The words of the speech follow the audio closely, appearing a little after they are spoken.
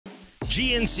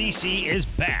GNCC is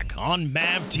back on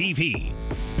MAVTV.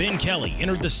 Ben Kelly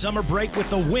entered the summer break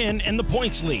with a win and the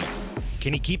points lead.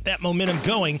 Can he keep that momentum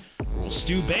going, or will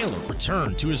Stu Baylor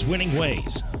return to his winning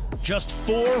ways? Just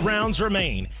 4 rounds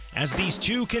remain as these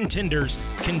two contenders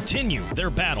continue their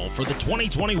battle for the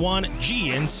 2021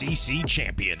 GNCC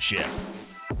Championship.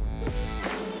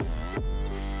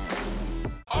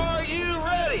 Are you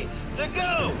ready to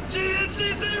go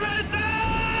GNCC Racing?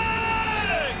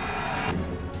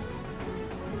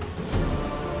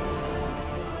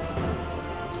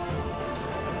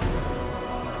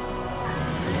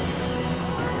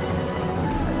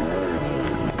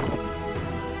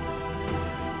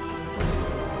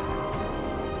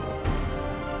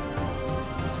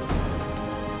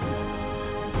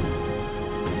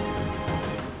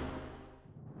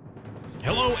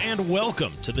 Hello and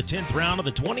welcome to the 10th round of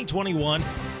the 2021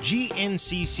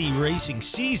 GNCC Racing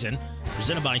season,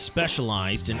 presented by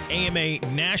Specialized in AMA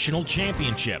National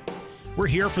Championship. We're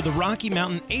here for the Rocky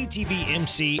Mountain ATV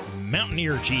MC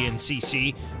Mountaineer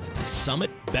GNCC at the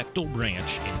Summit Bechtel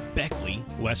Ranch in Beckley,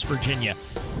 West Virginia.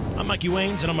 I'm Mikey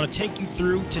Waynes, and I'm going to take you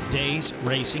through today's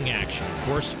racing action. Of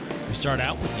course, we start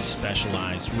out with the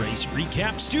Specialized race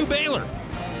recap. Stu Baylor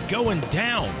going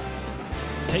down,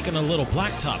 taking a little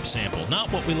blacktop sample. Not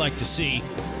what we like to see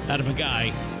out of a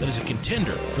guy that is a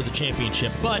contender for the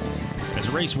championship, but as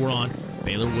the race wore on,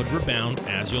 Baylor would rebound,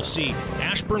 as you'll see.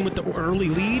 Ashburn with the early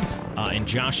lead, and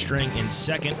Josh String in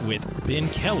second, with Ben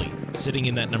Kelly sitting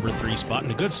in that number 3 spot,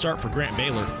 and a good start for Grant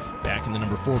Baylor back in the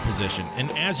number 4 position.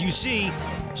 And as you see,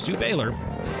 Stu Baylor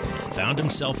found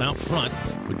himself out front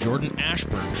with Jordan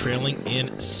Ashburn trailing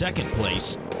in second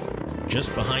place.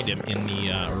 Just behind him in the,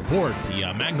 aboard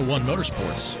the Magna One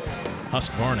Motorsports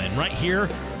Husqvarna. And right here,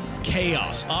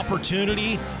 chaos.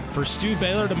 Opportunity for Stu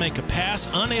Baylor to make a pass.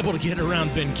 Unable to get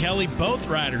around Ben Kelly. Both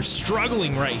riders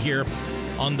struggling right here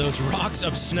on those rocks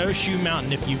of Snowshoe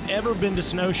Mountain. If you've ever been to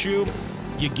Snowshoe,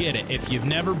 you get it. If you've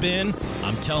never been,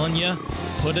 I'm telling you,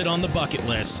 put it on the bucket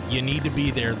list. You need to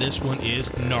be there. This one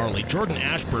is gnarly. Jordan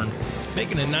Ashburn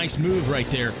making a nice move right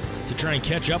there to try and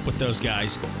catch up with those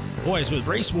guys. Boys, with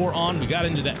race war on, we got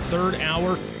into that third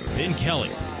hour. Ben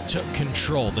Kelly took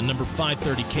control. The number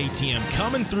 530 KTM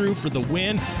coming through for the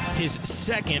win, his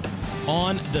second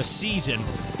on the season,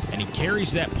 and he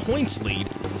carries that points lead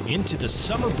into the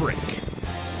summer break.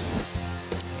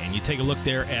 And you take a look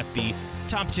there at the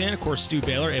top 10. Of course, Stu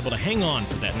Baylor able to hang on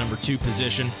for that number 2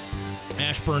 position.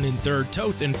 Ashburn in third,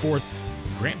 Toth in fourth.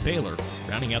 Grant Baylor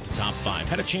rounding out the top 5.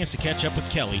 Had a chance to catch up with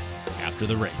Kelly after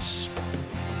the race.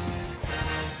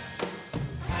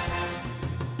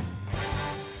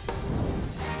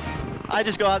 I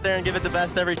just go out there and give it the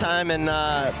best every time, and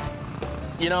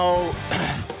you know,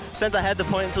 since I had the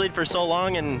points lead for so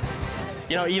long, and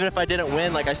you know, even if I didn't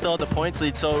win, like, I still had the points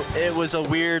lead, so it was a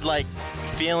weird, like,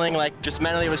 feeling, like, just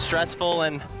mentally it was stressful,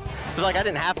 and it was like I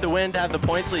didn't have to win to have the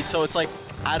points lead, so it's like,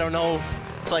 I don't know,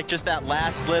 it's like just that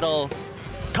last little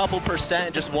couple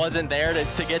percent just wasn't there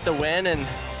to get the win, and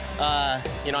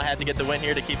you know, I had to get the win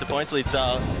here to keep the points lead,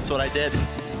 so that's what I did.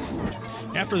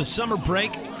 After the summer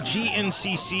break,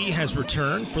 GNCC has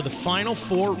returned for the final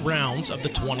 4 rounds of the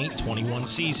 2021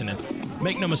 season. And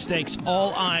make no mistakes,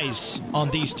 all eyes on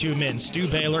these two men, Stu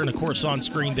Baylor and, of course, on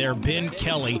screen there, Ben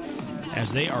Kelly,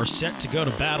 as they are set to go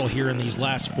to battle here in these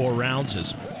last 4 rounds,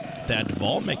 as Thad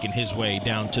Duvall making his way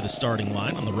down to the starting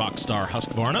line on the Rockstar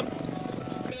Husqvarna.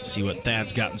 See what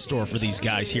Thad's got in store for these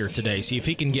guys here today. See if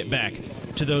he can get back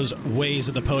to those ways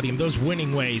of the podium, those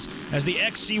winning ways, as the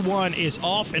XC1 is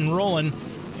off and rolling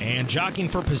and jockeying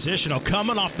for position. Oh,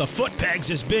 coming off the foot pegs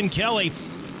is Ben Kelly.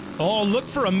 Oh, looked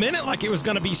for a minute like it was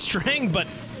going to be String, but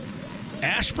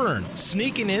Ashburn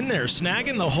sneaking in there,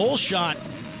 snagging the whole shot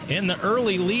in the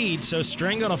early lead. So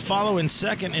String going to follow in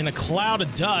second in a cloud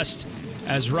of dust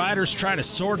as riders try to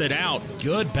sort it out.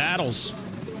 Good battles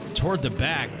toward the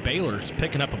back. Baylor's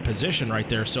picking up a position right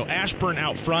there. So Ashburn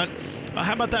out front.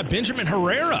 How about that Benjamin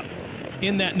Herrera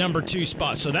in that number 2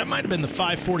 spot? So that might have been the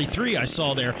 543 I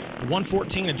saw there. The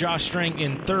 114 of Josh String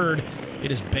in third. It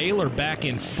is Baylor back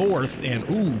in fourth. And,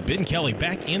 ooh, Ben Kelly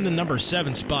back in the number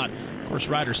 7 spot. Of course,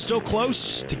 riders still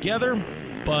close together,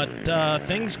 but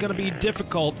things going to be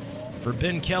difficult for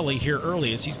Ben Kelly here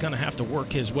early, as he's going to have to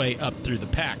work his way up through the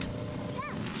pack.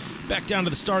 Back down to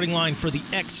the starting line for the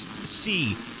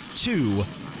XC2.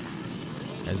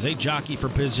 As they jockey for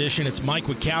position, it's Mike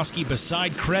Wachowski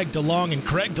beside Craig DeLong, and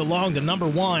Craig DeLong, the number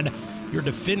 1, your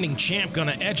defending champ, going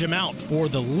to edge him out for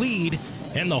the lead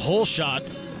and the whole shot.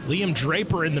 Liam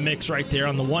Draper in the mix right there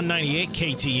on the 198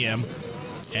 KTM,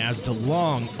 as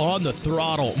DeLong on the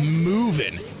throttle,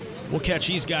 moving. We'll catch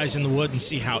these guys in the wood and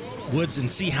see how Woods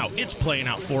and see how it's playing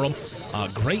out for him.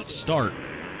 Great start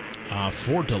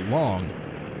for DeLong.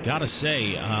 Gotta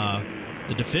say,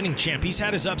 the defending champ, he's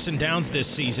had his ups and downs this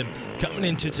season. Coming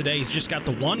into today, he's just got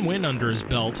the one win under his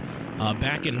belt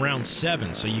back in round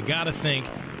 7. So you gotta think,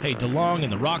 hey, DeLong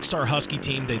and the Rockstar Husky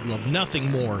team, they'd love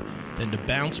nothing more than to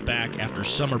bounce back after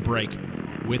summer break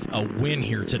with a win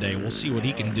here today. We'll see what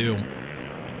he can do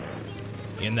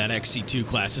in that XC2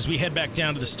 class as we head back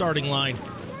down to the starting line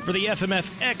for the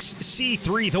FMF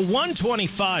XC3, the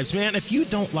 125s. Man, if you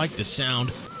don't like the sound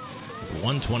of the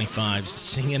 125s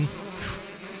singing,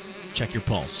 check your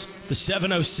pulse. The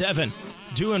 707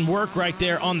 doing work right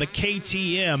there on the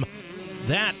KTM.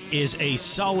 That is a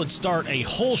solid start, a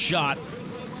whole shot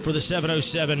for the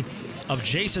 707 of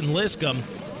Jason Liscombe,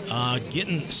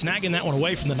 snagging that one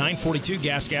away from the 942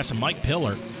 Gas and Mike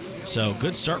Pillar. So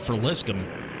good start for Liscombe.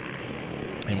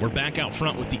 And we're back out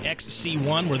front with the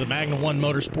XC1, where the Magna 1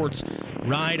 Motorsports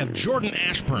ride of Jordan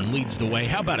Ashburn leads the way.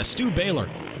 How about a Stu Baylor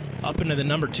up into the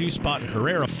number 2 spot, and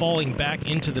Herrera falling back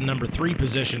into the number 3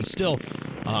 position. Still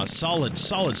solid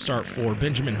start for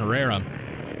Benjamin Herrera.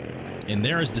 And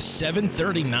there is the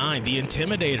 739, the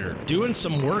Intimidator, doing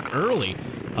some work early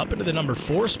up into the number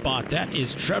 4 spot. That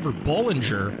is Trevor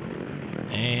Bollinger.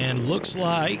 And looks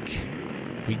like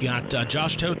we got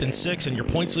Josh Toth in 6, and your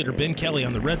points leader Ben Kelly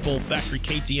on the Red Bull Factory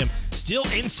KTM still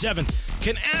in 7th.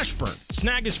 Can Ashburn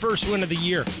snag his first win of the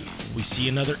year? We see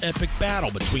another epic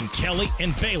battle between Kelly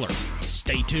and Baylor.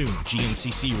 Stay tuned.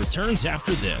 GNCC returns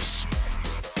after this.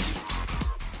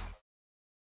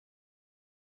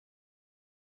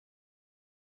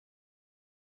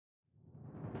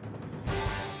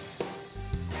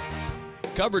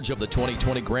 Coverage of the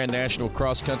 2020 Grand National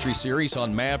Cross Country Series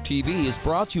on MAVTV is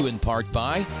brought to you in part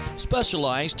by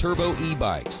Specialized Turbo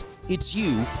E-Bikes. It's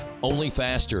you, only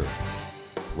faster.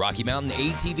 Rocky Mountain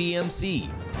ATV MC,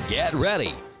 get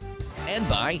ready. And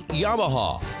by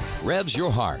Yamaha, revs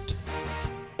your heart.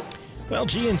 Well,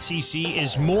 GNCC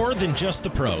is more than just the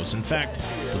pros. In fact,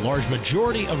 the large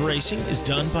majority of racing is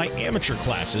done by amateur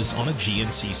classes on a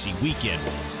GNCC weekend.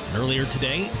 And earlier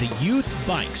today, the youth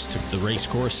bikes took the race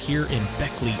course here in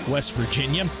Beckley, West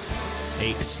Virginia.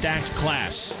 A stacked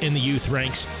class in the youth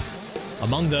ranks.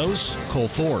 Among those, Cole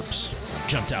Forbes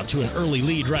jumped out to an early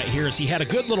lead right here as he had a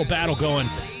good little battle going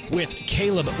with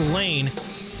Caleb Lane.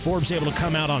 Forbes able to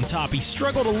come out on top. He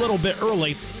struggled a little bit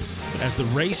early, but as the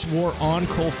race wore on,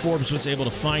 Cole Forbes was able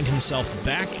to find himself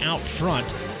back out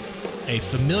front. A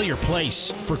familiar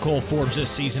place for Cole Forbes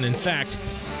this season. In fact,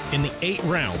 in the 8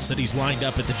 rounds that he's lined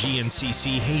up at the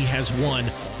GNCC, he has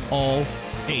won all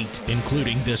 8,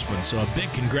 including this one. So a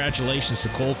big congratulations to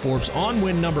Cole Forbes on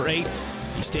win number 8.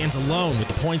 He stands alone with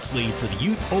the points lead for the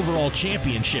Youth Overall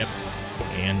Championship.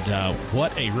 And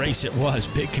what a race it was.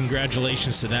 Big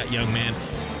congratulations to that young man.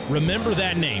 Remember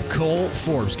that name, Cole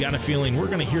Forbes. Got a feeling we're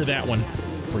going to hear that one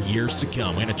for years to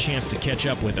come. We had a chance to catch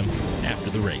up with him after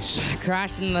the race. I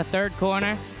crashed in the 3rd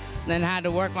corner, then had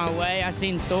to work my way. I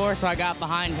seen Thor, so I got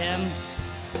behind him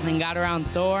and got around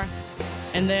Thor.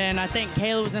 And then I think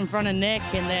Caleb was in front of Nick,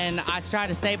 and then I tried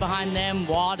to stay behind them,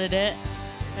 wadded it,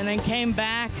 and then came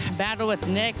back, battled with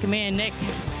Nick. Me and Nick,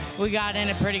 we got in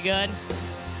it pretty good.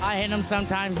 I hit him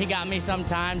sometimes, he got me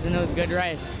sometimes, and it was a good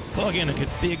race. Well, again, a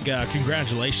big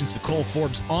congratulations to Cole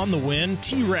Forbes on the win.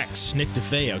 T-Rex, Nick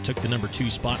DeFeo, took the number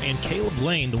 2 spot, and Caleb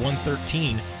Lane, the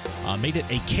 113, made it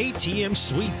a KTM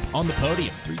sweep on the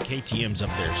podium. 3 KTMs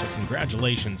up there, so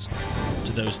congratulations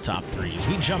to those top 3. As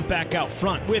we jump back out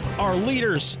front with our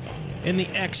leaders in the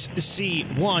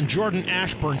XC1, Jordan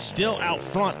Ashburn still out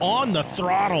front on the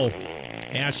throttle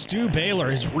as Stu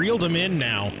Baylor has reeled him in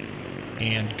now.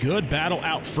 And good battle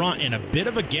out front, and a bit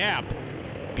of a gap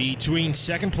between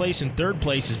 2nd place and 3rd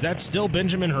place. Is that still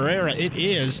Benjamin Herrera? It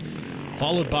is,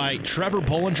 followed by Trevor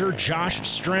Bollinger, Josh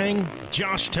Strang,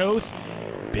 Josh Toth,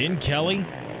 Ben Kelly,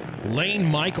 Lane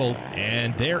Michael,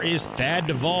 and there is Thad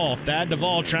Duvall. Thad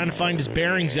Duvall trying to find his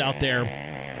bearings out there.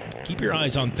 Keep your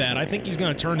eyes on Thad. I think he's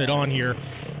going to turn it on here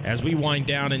as we wind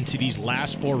down into these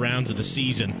last 4 rounds of the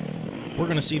season. We're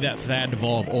going to see that Thad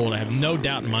Duvall of old. I have no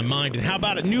doubt in my mind. And how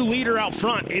about a new leader out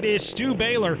front? It is Stu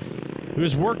Baylor, who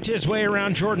has worked his way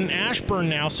around Jordan Ashburn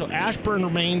now. So Ashburn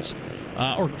remains,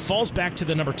 or falls back to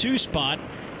the number 2 spot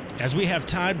as we have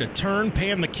time to turn,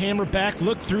 pan the camera back,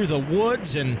 look through the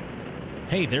woods, and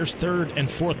hey, there's 3rd and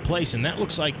 4th place. And that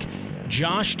looks like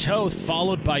Josh Toth,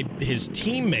 followed by his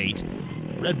teammate,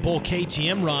 Red Bull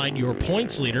KTM ride, your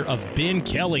points leader of Ben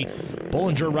Kelly.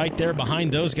 Bollinger right there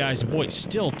behind those guys. And boy,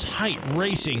 still tight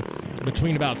racing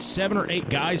between about 7 or 8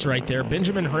 guys right there.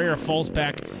 Benjamin Herrera falls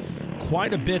back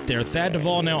quite a bit there. Thad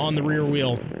Duvall now on the rear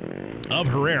wheel of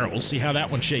Herrera. We'll see how that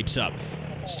one shapes up.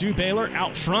 Stu Baylor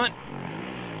out front.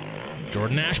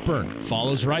 Jordan Ashburn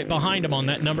follows right behind him on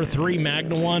that number 3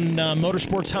 Magna 1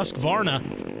 Motorsports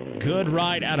Husqvarna. Good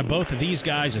ride out of both of these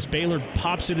guys as Baylor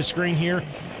pops to the screen here,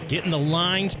 getting the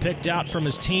lines picked out from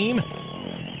his team.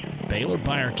 Baylor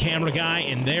by our camera guy,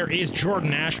 and there is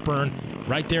Jordan Ashburn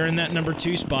right there in that number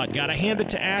 2 spot. Got to hand it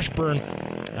to Ashburn.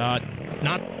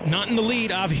 Not in the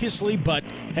lead, obviously, but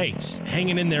hey,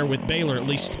 hanging in there with Baylor, at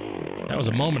least that was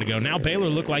a moment ago. Now Baylor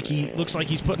looks like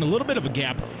he's putting a little bit of a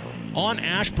gap on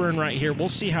Ashburn right here. We'll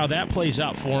see how that plays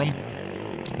out for him.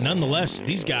 Nonetheless,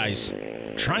 these guys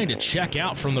trying to check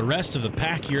out from the rest of the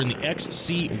pack here in the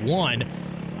XC1.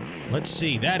 Let's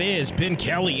see. That is Ben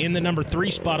Kelly in the number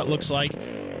 3 spot, it looks like.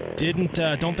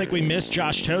 Don't think we missed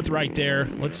Josh Toth right there.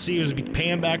 Let's see as we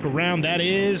pan back around. That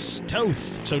is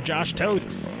Toth. So Josh Toth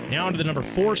now into the number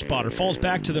 4 spot, or falls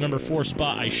back to the number 4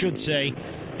 spot, I should say,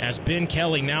 as Ben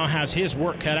Kelly now has his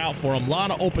work cut out for him. A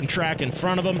lot of open track in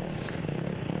front of him.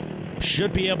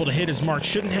 Should be able to hit his mark.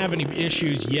 Shouldn't have any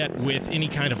issues yet with any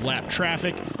kind of lap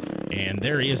traffic. And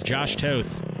there he is, Josh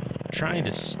Toth, trying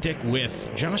to stick with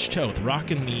Josh Toth,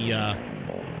 rocking the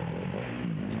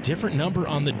different number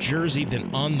on the jersey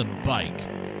than on the bike.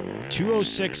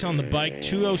 206 on the bike,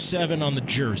 207 on the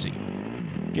jersey.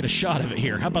 Get a shot of it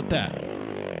here. How about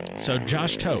that? So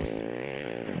Josh Toth,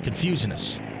 confusing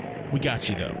us. We got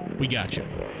you, though. We got you.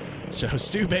 So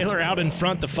Stu Baylor out in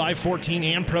front, the 514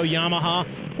 Ampro Yamaha.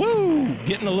 Woo!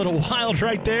 Getting a little wild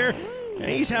right there. And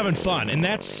he's having fun. And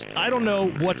that's, I don't know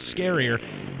what's scarier,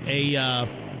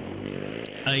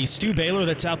 a Stu Baylor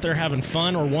that's out there having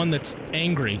fun or one that's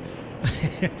angry.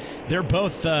 They're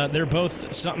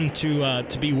both something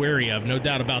to be wary of, no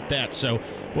doubt about that. So,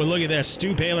 boy, look at this.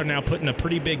 Stu Baylor now putting a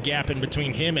pretty big gap in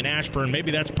between him and Ashburn. Maybe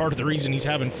that's part of the reason he's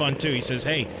having fun, too. He says,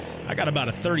 hey, I got about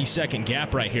a 30-second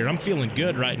gap right here. I'm feeling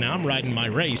good right now. I'm riding my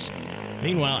race.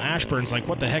 Meanwhile, Ashburn's like,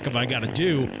 what the heck have I got to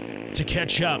do to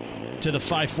catch up to the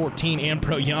 514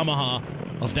 Ampro Yamaha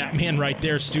of that man right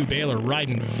there, Stu Baylor,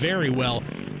 riding very well.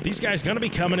 These guys going to be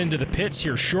coming into the pits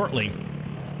here shortly.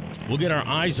 We'll get our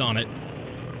eyes on it.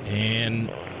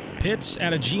 And pits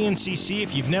at a GNCC,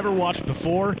 if you've never watched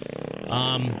before,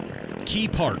 key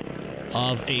part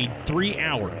of a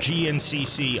 3-hour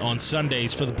GNCC on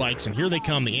Sundays for the bikes. And here they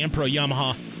come, the Ampro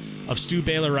Yamaha of Stu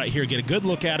Baylor right here. Get a good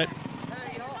look at it.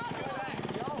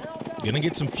 Gonna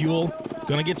get some fuel,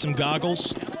 gonna get some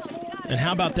goggles. And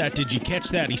how about that? Did you catch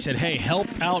that? He said, hey, help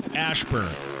out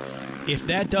Ashburn. If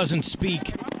that doesn't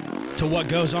speak to what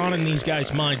goes on in these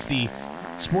guys' minds, the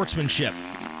sportsmanship.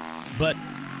 But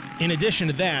in addition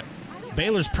to that,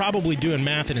 Baylor's probably doing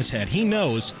math in his head. He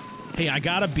knows, hey, I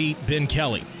got to beat Ben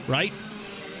Kelly, right?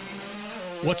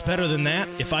 What's better than that?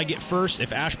 If I get first,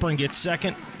 if Ashburn gets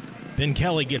second, Ben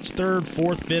Kelly gets third,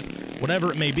 fourth, fifth,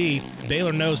 whatever it may be,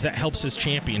 Baylor knows that helps his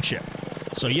championship.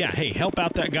 So, yeah, hey, help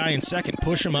out that guy in second.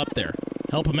 Push him up there.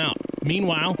 Help him out.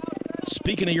 Meanwhile,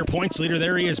 speaking of your points leader,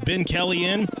 there he is, Ben Kelly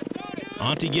in.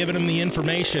 Auntie giving him the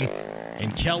information.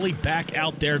 And Kelly back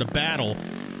out there to battle.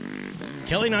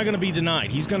 Kelly not going to be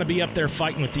denied. He's going to be up there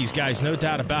fighting with these guys, no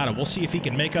doubt about it. We'll see if he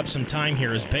can make up some time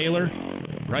here as Baylor,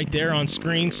 right there on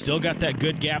screen, still got that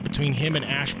good gap between him and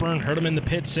Ashburn. Heard him in the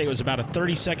pits say it was about a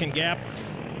 30-second gap.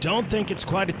 Don't think it's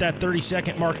quite at that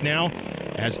 30-second mark now,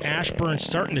 as Ashburn's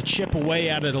starting to chip away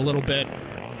at it a little bit.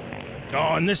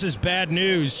 Oh, and this is bad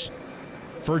news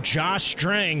for Josh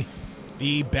Strang.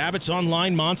 The Babbitt's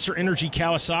Online Monster Energy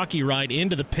Kawasaki ride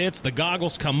into the pits. The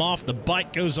goggles come off. The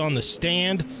bike goes on the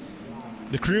stand.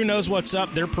 The crew knows what's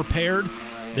up. They're prepared.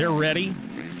 They're ready.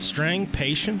 Strang,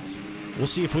 patient. We'll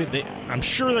see if I'm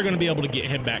sure they're going to be able to get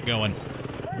him back going.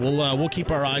 We'll keep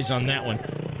our eyes on that one.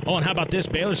 Oh, and how about this?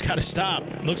 Baylor's got to stop.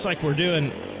 Looks like we're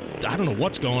doing, I don't know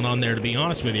what's going on there, to be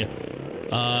honest with you.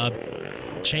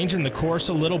 Changing the course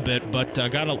a little bit, but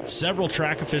got several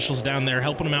track officials down there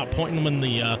helping them out, pointing them in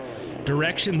the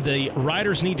direction the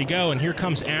riders need to go. And here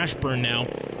comes Ashburn now.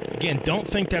 Again, don't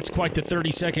think that's quite the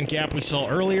 30-second gap we saw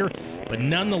earlier, but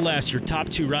nonetheless, your top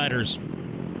two riders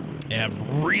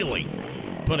have really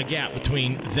put a gap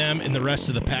between them and the rest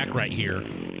of the pack right here.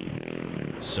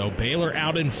 So Baylor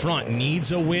out in front,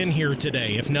 needs a win here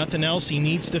today. If nothing else, he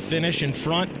needs to finish in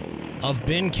front of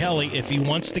Ben Kelly if he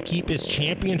wants to keep his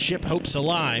championship hopes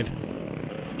alive.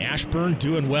 Ashburn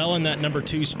doing well in that number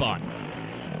 2 spot.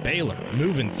 Baylor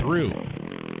moving through.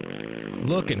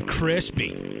 Looking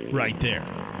crispy right there.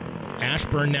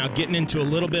 Ashburn now getting into a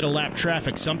little bit of lap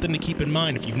traffic, something to keep in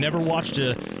mind. If you've never watched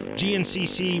a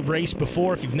GNCC race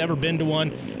before, if you've never been to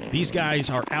one, these guys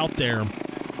are out there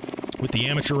with the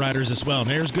amateur riders as well. And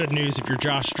there's good news if you're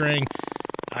Josh Strang.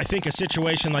 I think a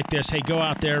situation like this, hey, go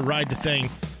out there, ride the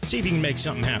thing, see if you can make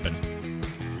something happen.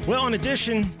 Well, in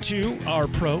addition to our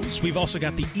pros, we've also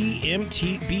got the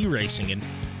EMTB racing, and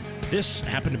this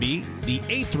happened to be the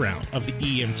 8th round of the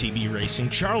EMTB racing.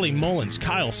 Charlie Mullins,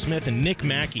 Kyle Smith, and Nick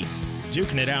Mackey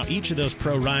duking it out, each of those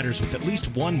pro riders with at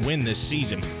least one win this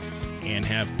season, and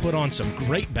have put on some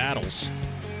great battles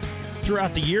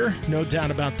throughout the year, no doubt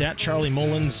about that. Charlie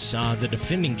Mullins, the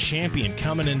defending champion,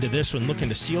 coming into this one looking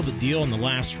to seal the deal in the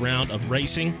last round of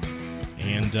racing,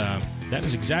 and that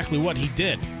is exactly what he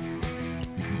did.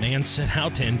 Man set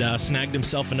out and snagged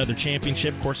himself another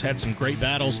championship. Of course, had some great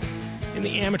battles in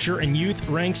the amateur and youth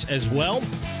ranks as well.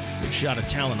 Good shot of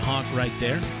Talon Hawk right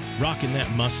there, rocking that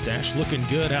mustache, looking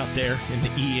good out there in the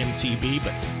EMTB.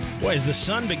 But boy, as the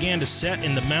sun began to set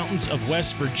in the mountains of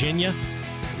West Virginia,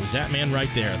 it was that man right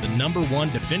there, the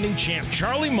 #1 defending champ,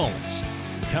 Charlie Mullins,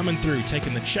 coming through,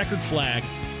 taking the checkered flag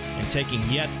and taking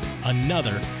yet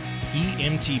another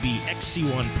EMTB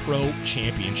XC1 Pro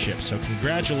Championship. So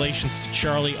congratulations to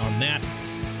Charlie on that.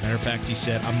 Matter of fact, he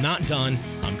said, "I'm not done.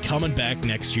 I'm coming back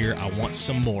next year. I want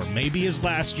some more." Maybe his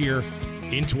last year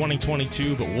in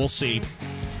 2022, but we'll see.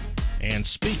 And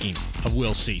speaking of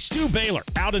we'll see, Stu Baylor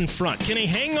out in front. Can he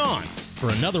hang on for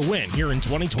another win here in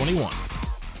 2021?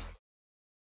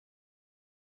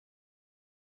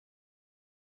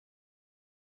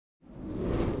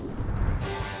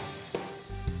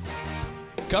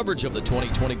 Coverage of the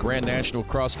 2020 Grand National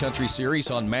Cross Country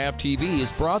Series on MAVTV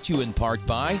is brought to you in part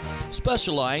by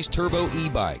Specialized Turbo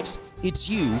E-Bikes. It's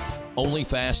you, only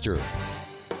faster.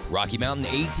 Rocky Mountain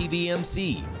ATV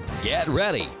MC, get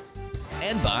ready.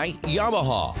 And by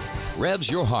Yamaha, revs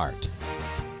your heart.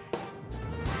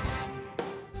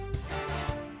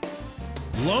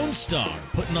 Lone Star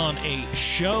putting on a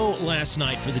show last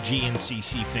night for the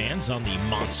GNCC fans on the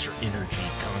Monster Energy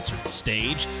concert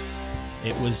stage.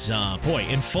 It was, boy,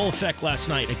 in full effect last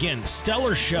night. Again,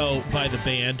 stellar show by the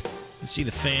band. You see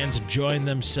the fans enjoying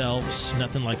themselves.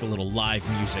 Nothing like a little live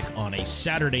music on a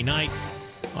Saturday night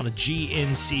on a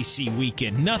GNCC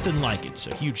weekend. Nothing like it.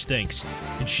 So huge thanks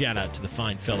and shout out to the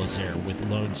fine fellas there with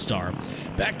Lone Star.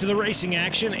 Back to the racing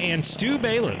action, and Stu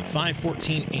Baylor, the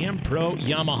 514 Am Pro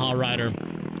Yamaha rider,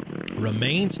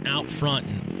 remains out front.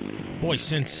 And boy,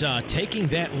 since taking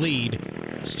that lead,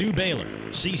 Stu Baylor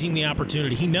seizing the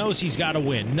opportunity. He knows he's got to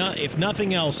win. If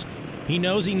nothing else, he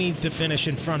knows he needs to finish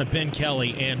in front of Ben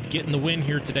Kelly, and getting the win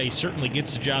here today certainly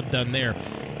gets the job done there.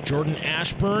 Jordan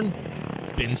Ashburn,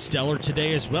 been stellar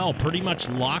today as well, pretty much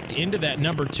locked into that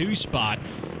 #2 spot,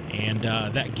 and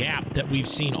that gap that we've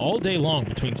seen all day long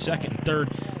between second and third.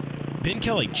 Ben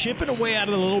Kelly chipping away at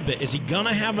it a little bit. Is he going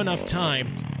to have enough time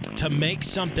to make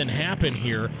something happen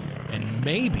here and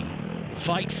maybe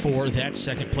fight for that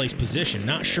second place position?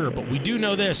 Not sure, but we do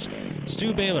know this.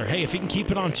 Stu Baylor, hey, if he can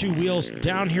keep it on two wheels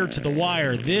down here to the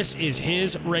wire, this is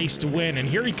his race to win. And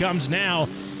here he comes now,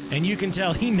 and you can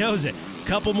tell he knows it.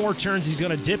 Couple more turns, he's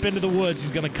going to dip into the woods.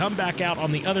 He's going to come back out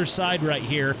on the other side right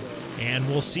here, and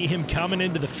we'll see him coming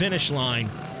into the finish line.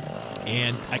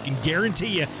 And I can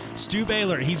guarantee you, Stu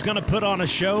Baylor, he's going to put on a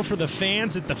show for the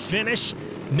fans at the finish.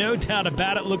 No doubt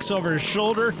about it. Looks over his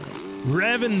shoulder,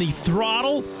 revving the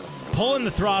throttle, pulling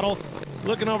the throttle,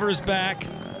 looking over his back.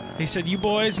 He said, "You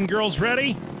boys and girls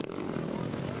ready?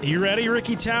 Are you ready,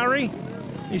 Ricky Towery?"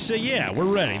 He said, "Yeah, we're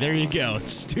ready." There you go.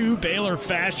 Stu Baylor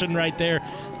fashion right there.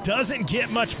 Doesn't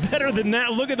get much better than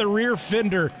that. Look at the rear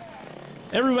fender.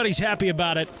 Everybody's happy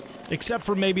about it, except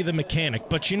for maybe the mechanic.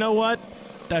 But you know what?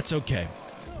 That's okay.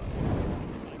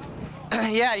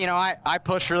 Yeah, you know, I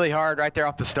pushed really hard right there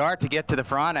off the start to get to the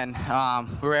front, and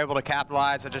we were able to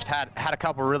capitalize. I just had a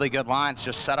couple really good lines,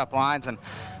 just set up lines, and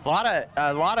a lot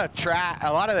of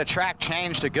the track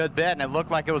changed a good bit, and it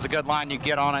looked like it was a good line. You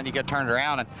get on it and you get turned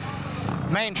around, and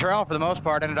main trail for the most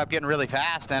part ended up getting really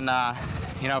fast, and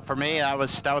you know, for me, that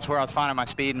was where I was finding my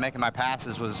speed and making my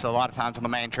passes. Was a lot of times on the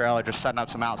main trail or just setting up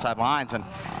some outside lines, and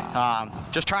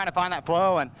just trying to find that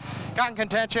flow, and got in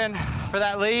contention for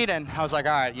that lead. And I was like,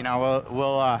 all right, you know,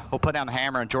 we'll put down the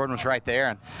hammer. And Jordan was right there.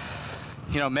 And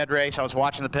you know, mid-race, I was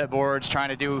watching the pit boards, trying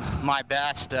to do my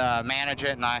best, manage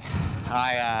it. And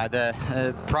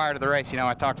prior to the race, you know,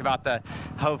 I talked about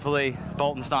hopefully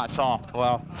Bolton's not soft.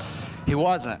 Well, he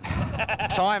wasn't.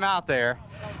 Saw him out there,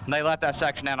 and they let that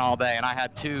section in all day, and I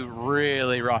had two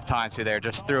really rough times through there.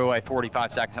 Just threw away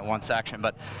 45 seconds at one section.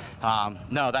 But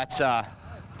no,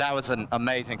 that was an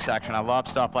amazing section. I love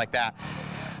stuff like that.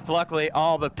 Luckily,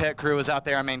 all the pit crew was out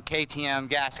there. I mean, KTM,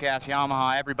 Gas,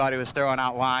 Yamaha, everybody was throwing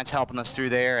out lines, helping us through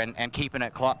there and keeping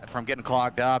it from getting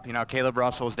clogged up. You know, Caleb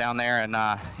Russell was down there, and,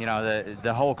 you know,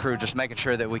 the whole crew just making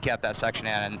sure that we kept that section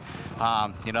in. And,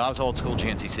 you know, that was old school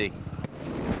GNCC.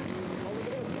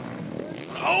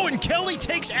 Oh, and Kelly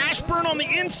takes Ashburn on the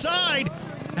inside.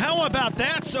 How about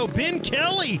that? So Ben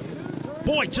Kelly,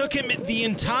 boy, took him the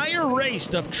entire race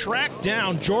to track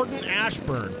down Jordan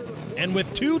Ashburn. And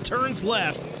with 2 turns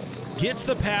left, gets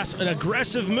the pass, an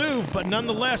aggressive move, but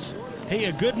nonetheless, hey,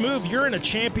 a good move. You're in a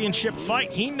championship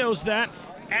fight. He knows that.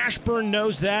 Ashburn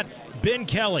knows that. Ben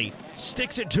Kelly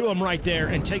sticks it to him right there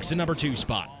and takes the number 2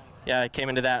 spot. Yeah, I came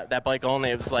into that bike only.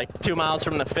 It was like 2 miles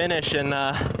from the finish, and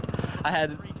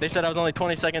they said I was only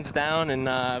 20 seconds down, and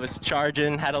I was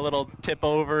charging, had a little tip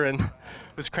over, and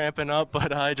was cramping up,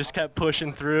 but I just kept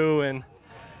pushing through, and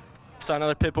saw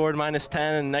another pit board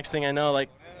 -10, and next thing I know, like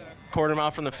quarter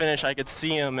mile from the finish, I could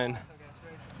see him, and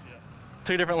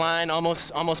took a different line,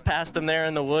 almost passed him there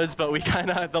in the woods, but we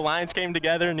the lines came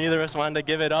together. Neither of us wanted to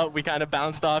give it up. We kind of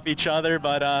bounced off each other,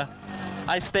 but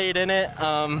I stayed in it.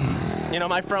 You know,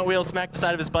 my front wheel smacked the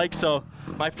side of his bike, so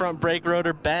my front brake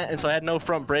rotor bent, and so I had no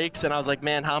front brakes, and I was like,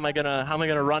 man, how am I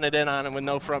gonna run it in on him with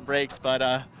no front brakes? But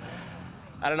I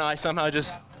don't know, I somehow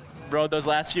just rode those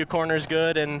last few corners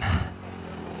good and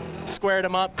squared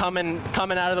him up coming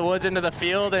out of the woods into the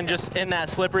field, and just in that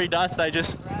slippery dust, I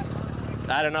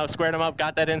don't know, squared him up,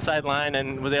 got that inside line,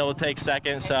 and was able to take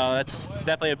second. So that's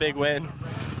definitely a big win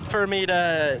for me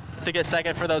to get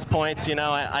second for those points. You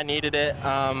know, I needed it.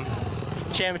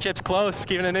 Championship's close,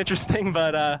 keeping it interesting,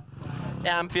 but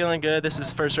yeah, I'm feeling good. This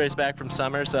is first race back from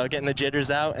summer, so getting the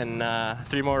jitters out, and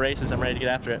 3 more races, I'm ready to get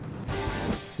after it.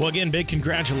 Well, again, big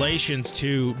congratulations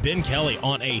to Ben Kelly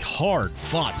on a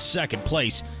hard-fought second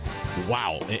place.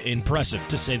 Wow, impressive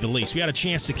to say the least. We had a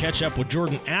chance to catch up with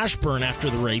Jordan Ashburn after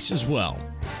the race as well.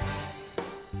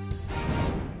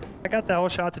 I got the whole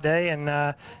shot today, and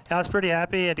I was pretty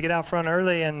happy to get out front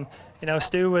early. And you know,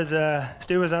 Stu was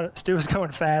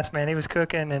going fast, man. He was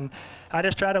cooking, and I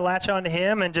just tried to latch on to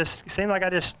him, and just seemed like I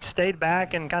just stayed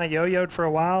back and kind of yo-yoed for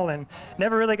a while, and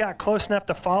never really got close enough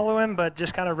to follow him, but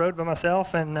just kind of rode by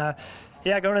myself. And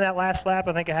yeah, going to that last lap,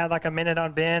 I think I had like a minute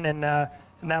on Ben, and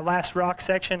in that last rock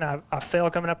section, I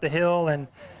fell coming up the hill, and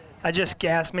I just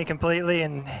gassed me completely.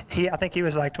 And I think he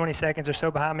was like 20 seconds or so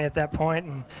behind me at that point.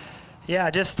 And yeah,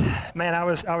 man, I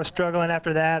was struggling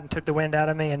after that, and took the wind out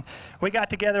of me. And we got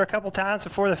together a couple times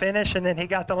before the finish, and then he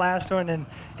got the last one, and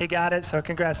he got it. So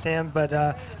congrats to him. But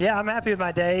yeah, I'm happy with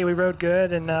my day. We rode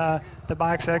good, and the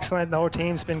bike's excellent. The whole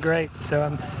team's been great.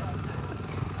 So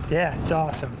yeah, it's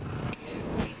awesome.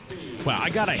 Wow,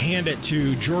 I got to hand it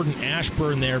to Jordan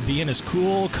Ashburn there, being as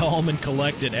cool, calm, and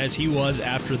collected as he was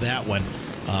after that one.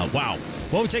 Wow.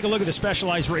 Well, we take a look at the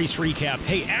Specialized race recap.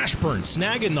 Hey, Ashburn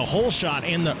snagging the whole shot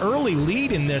and the early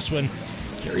lead in this one.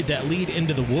 Carried that lead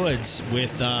into the woods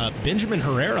with Benjamin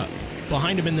Herrera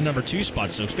behind him in the number 2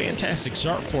 spot. So fantastic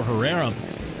start for Herrera.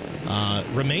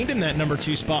 Remained in that number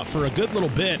 2 spot for a good little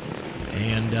bit.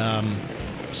 And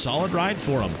solid ride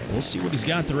for him. We'll see what he's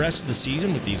got the rest of the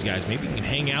season with these guys. Maybe he can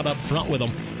hang out up front with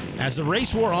them. As the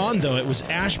race wore on, though, it was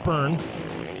Ashburn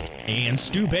and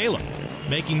Stu Baylor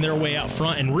making their way out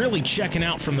front and really checking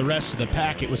out from the rest of the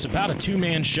pack. It was about a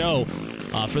 2-man show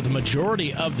for the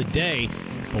majority of the day.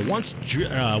 But once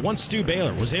Stu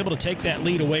Baylor was able to take that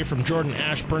lead away from Jordan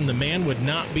Ashburn, the man would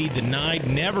not be denied,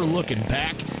 never looking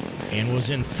back, and was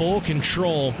in full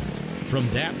control from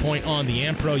that point on. The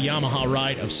Ampro Yamaha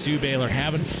ride of Stu Baylor,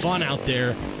 having fun out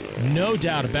there, no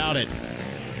doubt about it,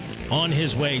 on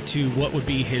his way to what would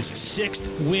be his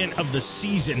 6th win of the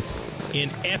season in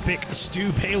epic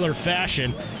Stu Baylor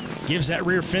fashion. Gives that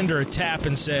rear fender a tap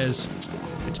and says,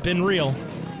 it's been real,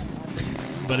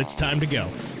 but it's time to go.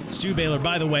 Stu Baylor,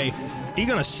 by the way, he's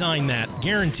going to sign that,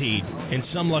 guaranteed, and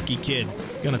some lucky kid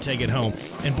going to take it home.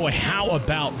 And boy, how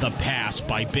about the pass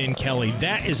by Ben Kelly?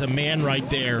 That is a man right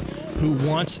there who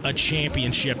wants a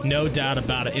championship, no doubt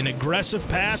about it. An aggressive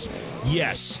pass,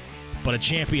 yes, but a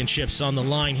championship's on the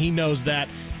line. He knows that.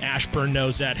 Ashburn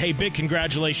knows that. Hey, big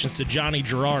congratulations to Johnny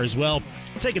Gerard as well,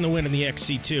 taking the win in the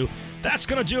XC2. That's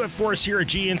going to do it for us here at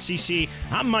GNCC.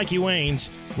 I'm Mikey Waynes.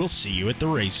 We'll see you at the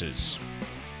races.